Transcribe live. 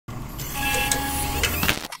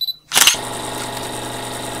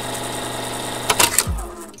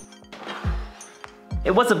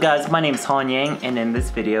Hey, what's up guys, my name is Han Yang, and in this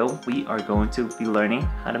video we are going to be learning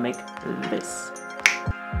how to make this.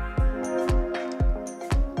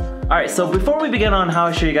 Alright, so before we begin on how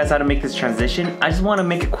I show you guys how to make this transition, I just want to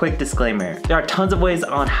make a quick disclaimer. There are tons of ways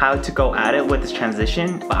on how to go at it with this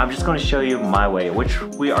transition, but I'm just going to show you my way, which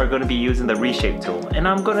we are going to be using the Reshape tool. And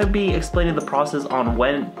I'm going to be explaining the process on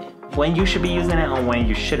when you should be using it and when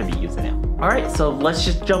you shouldn't be using it. Alright, so let's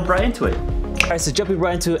just jump right into it. Alright, so jumping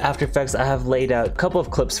right into After Effects, I have laid out a couple of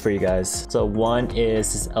clips for you guys. So one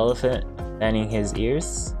is this elephant fanning his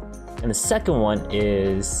ears, and the second one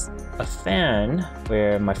is a fan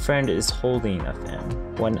where my friend is holding a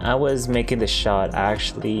fan. When I was making the shot, I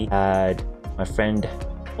actually had my friend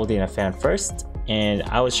holding a fan first, and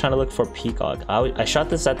I was trying to look for a peacock. I shot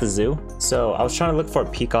this at the zoo, so I was trying to look for a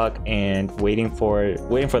peacock and waiting for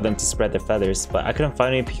them to spread their feathers, but I couldn't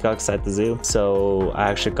find any peacocks at the zoo, so I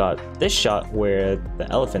actually got this shot where the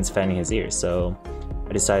elephant's fanning his ears. So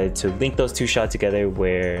I decided to link those two shots together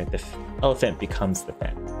where the elephant becomes the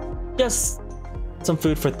fan. Just some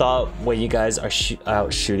food for thought when you guys are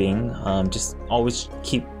out shooting. Just always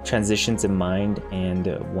keep transitions in mind, and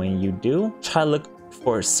when you do, try to look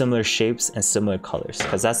for similar shapes and similar colors,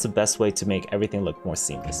 because that's the best way to make everything look more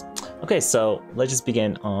seamless. Okay, so let's just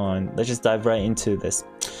dive right into this.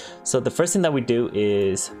 So the first thing that we do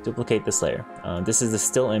is duplicate this layer. This is the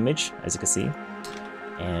still image, as you can see,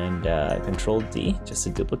 and Control D just to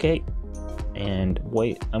duplicate. And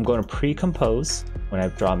wait, I'm going to pre-compose. When I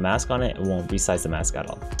draw a mask on it, it won't resize the mask at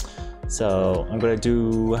all. So I'm going to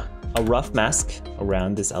do a rough mask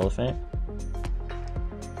around this elephant.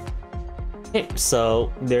 Okay,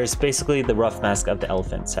 so there's basically the rough mask of the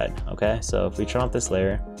elephant's head. Okay, so if we turn off this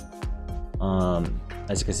layer,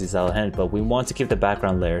 as you can see, it's our head, but we want to keep the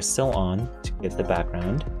background layer still on to get the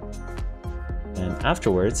background. And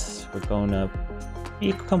afterwards, we're going to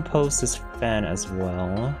recompose this fan as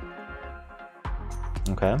well.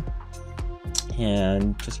 Okay,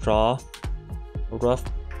 and just draw a rough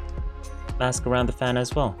mask around the fan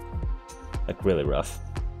as well, like really rough,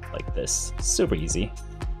 like this. Super easy.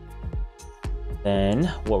 Then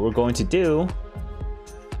what we're going to do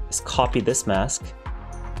is copy this mask,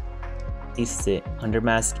 paste it under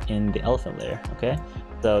mask in the elephant layer. Okay,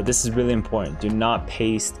 so this is really important. Do not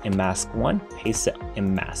paste in mask 1, paste it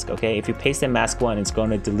in mask. Okay, if you paste in mask 1, it's going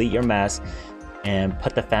to delete your mask and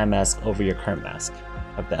put the fan mask over your current mask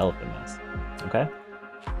of the elephant mask. Okay,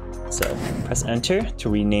 so press enter to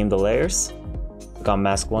rename the layers. Click on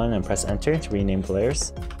mask 1 and press enter to rename the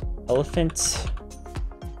layers. Elephant,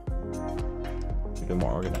 a bit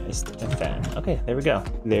more organized, and fan. Okay, there we go.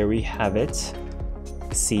 There we have it.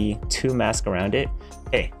 See two masks around it.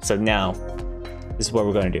 Okay, so now this is what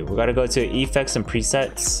we're going to do. We're going to go to effects and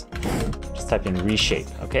presets. Just type in reshape.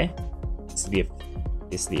 Okay, this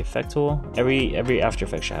is the effect tool. Every After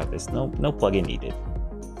Effects should have this. No plugin needed.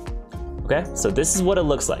 Okay, so this is what it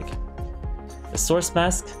looks like. The source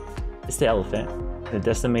mask is the elephant, and the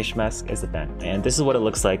destination mask is the fan. And this is what it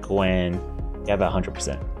looks like when you have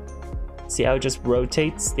 100%. See how it just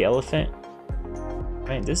rotates the elephant?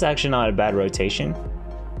 Right, this is actually not a bad rotation,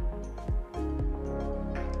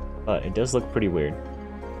 but it does look pretty weird.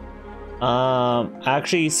 I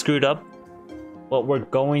actually screwed up. What we're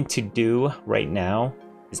going to do right now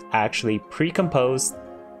is actually pre-compose.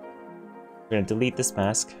 We're gonna delete this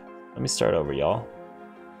mask. Let me start over, y'all.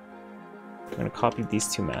 We're gonna copy these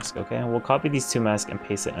two masks, okay? And we'll copy these two masks and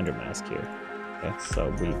paste it under mask here. Okay, so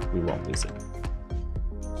we won't lose it.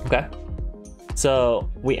 Okay. So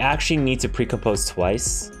we actually need to pre-compose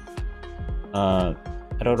twice. I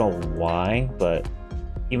don't know why, but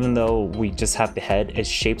even though we just have the head, it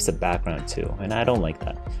shapes the background too, and I don't like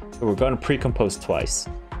that. So we're going to pre-compose twice,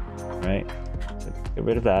 right? So get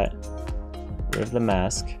rid of that, get rid of the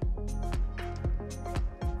mask.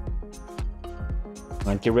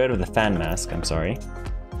 Get rid of the fan mask, I'm sorry.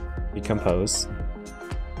 Recompose.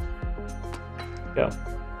 Go.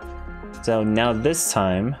 So now this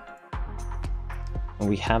time, when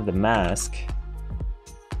we have the mask,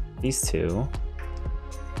 these two,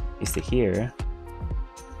 paste it here.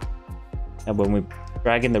 And when we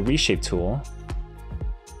drag in the reshape tool,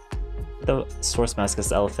 the source mask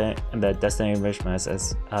as elephant and the destination mask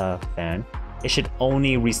as fan, it should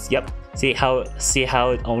only yep. See how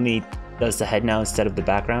it only does the head now instead of the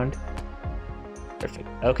background? Perfect.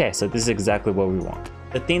 Okay, so this is exactly what we want.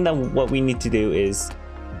 The thing that what we need to do is,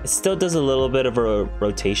 it still does a little bit of a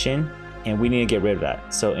rotation, and we need to get rid of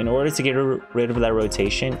that. So in order to get rid of that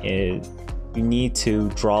rotation, you need to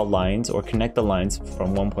draw lines or connect the lines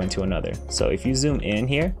from one point to another. So if you zoom in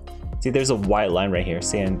here, see there's a white line right here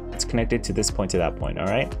saying it's connected to this point to that point, all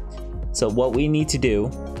right? So what we need to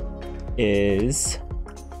do is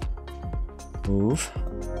move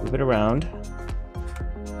it around,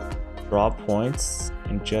 draw points,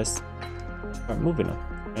 and just start moving them.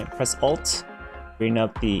 Right? Press Alt, bring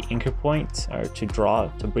up the anchor point, or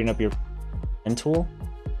to bring up your pen tool,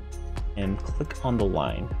 and click on the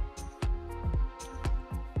line.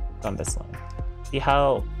 On this line. See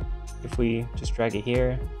how if we just drag it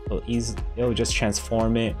here, it'll just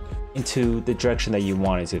transform it into the direction that you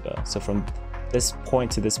want it to go. So from this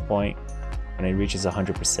point to this point, when it reaches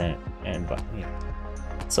 100%, and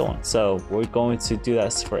so on. So we're going to do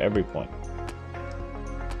that for every point.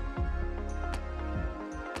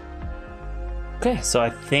 Okay, so I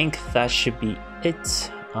think that should be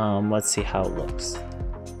it. Let's see how it looks.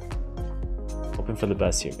 Hoping for the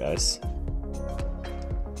best here, guys.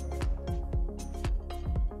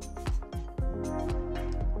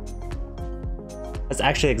 That's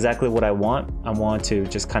actually exactly what I want. I want to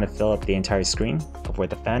just kind of fill up the entire screen of where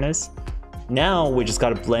the fan is. Now we just got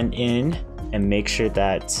to blend in and make sure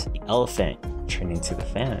that the elephant turns into the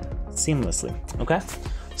fan seamlessly. Okay,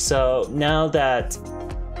 so now that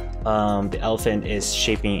the elephant is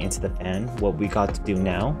shaping into the fan, what we got to do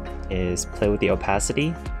now is play with the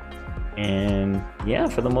opacity. And yeah,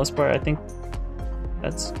 for the most part, I think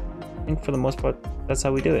for the most part, that's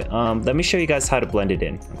how we do it. Let me show you guys how to blend it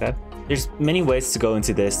in, okay? There's many ways to go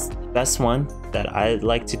into this. The best one that I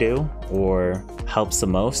like to do, or helps the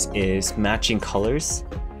most, is matching colors.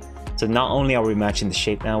 So not only are we matching the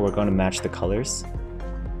shape now, we're going to match the colors.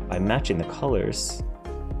 By matching the colors,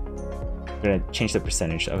 we're going to change the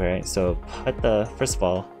percentage. Okay, so first of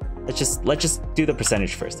all, let's just do the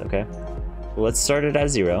percentage first, okay? Well, let's start it at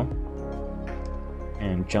 0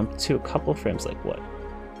 and jump to a couple frames, like what?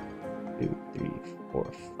 2, 3,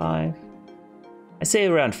 4, 5. I say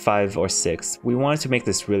around 5 or 6. We wanted to make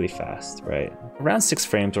this really fast, right? Around 6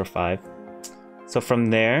 frames or 5. So from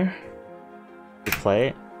there, we play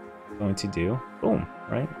it. We're going to do boom,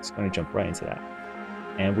 right? It's going to jump right into that.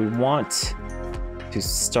 And we want to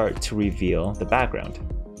start to reveal the background,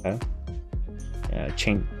 okay?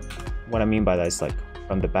 Change. What I mean by that is like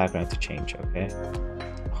from the background to change, okay?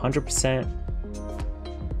 100%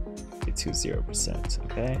 to 0%,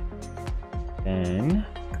 okay? Then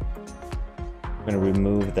we're going to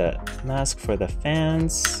remove the mask for the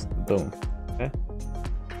fans. Boom. Okay.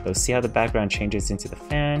 So see how the background changes into the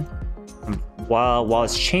fan. And while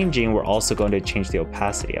it's changing, we're also going to change the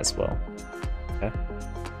opacity as well. Okay.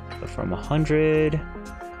 So from 100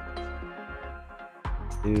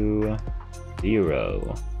 to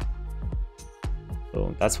 0.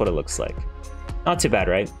 Boom. That's what it looks like. Not too bad,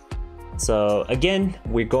 right? So again,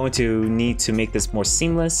 we're going to need to make this more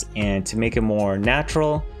seamless, and to make it more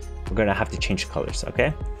natural, we're gonna have to change colors,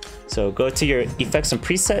 okay? So go to your effects and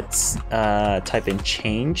presets, type in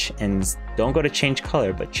change, and don't go to change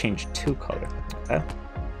color, but change to color, okay?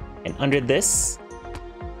 And under this,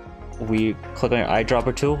 we click on your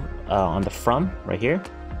eyedropper tool on the from right here,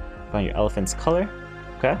 click on your elephant's color,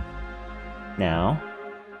 okay? Now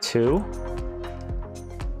to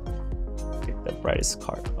get the brightest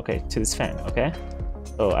card, okay, to this fan, okay?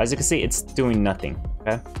 So as you can see, it's doing nothing,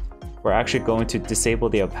 okay? We're actually going to disable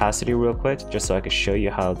the opacity real quick, just so I can show you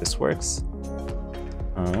how this works.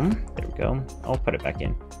 There we go. I'll put it back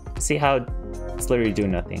in. See how it's literally doing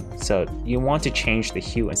nothing. So you want to change the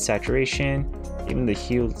hue and saturation, even the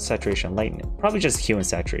hue, saturation, lightness. Probably just hue and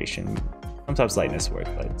saturation. Sometimes lightness works,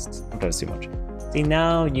 but it's sometimes too much. See,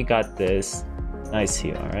 now you got this nice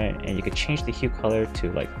hue, all right? And you could change the hue color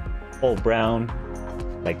to like full brown,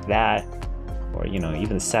 like that, or you know,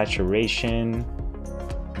 even the saturation.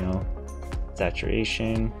 You know,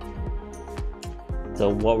 saturation. So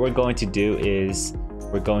what we're going to do is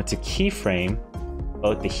we're going to keyframe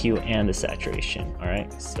both the hue and the saturation. All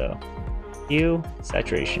right, so hue,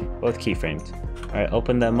 saturation, both keyframed. All right,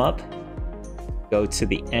 open them up. Go to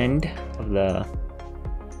the end of the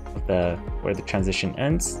where the transition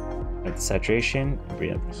ends, at the saturation, and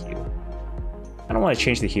bring up the hue. I don't want to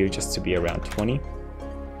change the hue just to be around 20.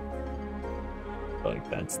 Like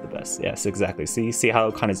that's the best. Yes, exactly. See how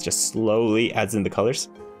it kind of just slowly adds in the colors.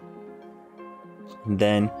 And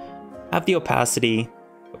then have the opacity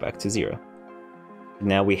go back to 0.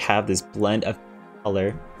 Now we have this blend of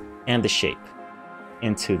color and the shape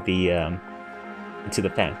into the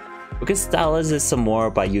fan. We can stylize this some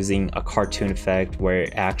more by using a cartoon effect where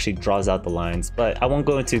it actually draws out the lines, but I won't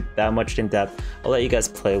go into that much in depth. I'll let you guys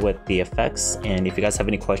play with the effects, and if you guys have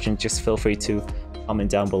any questions, just feel free to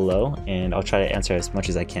comment down below and I'll try to answer as much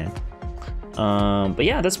as I can. But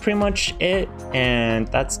yeah, that's pretty much it, and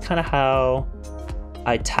that's kind of how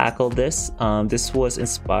I tackled this. This was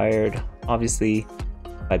inspired obviously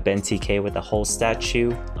by Benn TK with a whole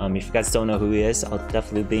statue. If you guys don't know who he is, I'll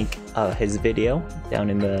definitely link his video down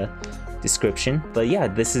in the description. But yeah,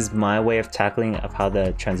 this is my way of tackling of how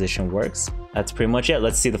the transition works. That's pretty much it.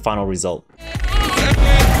 Let's see the final result.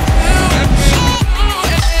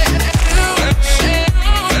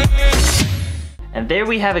 And there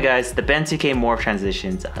we have it, guys, the Benn TK Morph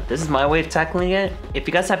transitions. This is my way of tackling it. If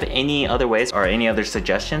you guys have any other ways or any other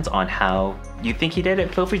suggestions on how you think he did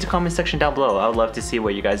it, feel free to comment section down below. I would love to see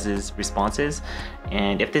what you guys' response is.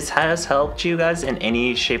 And if this has helped you guys in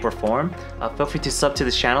any shape or form, feel free to sub to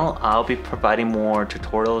this channel. I'll be providing more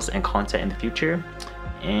tutorials and content in the future.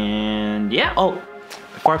 And yeah, oh,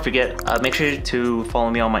 before I forget, make sure to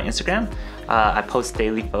follow me on my Instagram. I post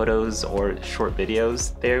daily photos or short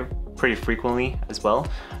videos there pretty frequently as well.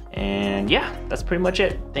 And yeah, that's pretty much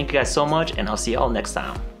it. Thank you guys so much, and I'll see y'all next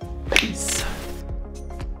time. Peace.